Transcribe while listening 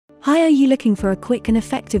Hi, are you looking for a quick and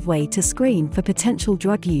effective way to screen for potential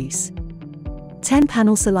drug use?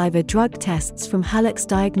 10-panel saliva drug tests from Hallex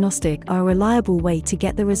Diagnostic are a reliable way to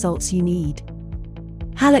get the results you need.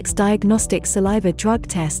 Hallex Diagnostic saliva drug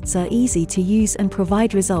tests are easy to use and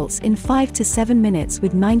provide results in 5 to 7 minutes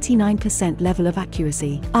with 99% level of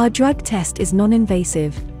accuracy. Our drug test is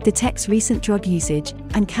non-invasive, detects recent drug usage,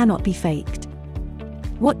 and cannot be faked.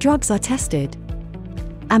 What drugs are tested?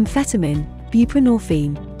 Amphetamine,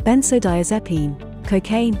 buprenorphine, benzodiazepine,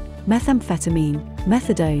 cocaine, methamphetamine,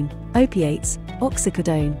 methadone, opiates,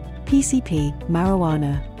 oxycodone, PCP,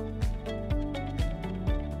 marijuana.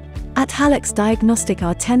 At Hallex Diagnostic,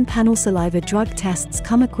 our 10-panel saliva drug tests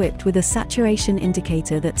come equipped with a saturation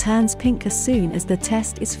indicator that turns pink as soon as the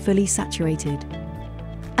test is fully saturated.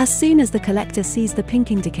 As soon as the collector sees the pink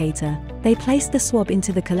indicator, they place the swab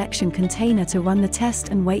into the collection container to run the test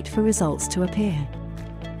and wait for results to appear.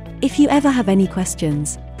 If you ever have any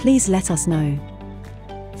questions, please let us know.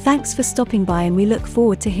 Thanks for stopping by, and we look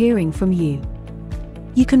forward to hearing from you.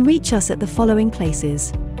 You can reach us at the following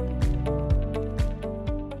places: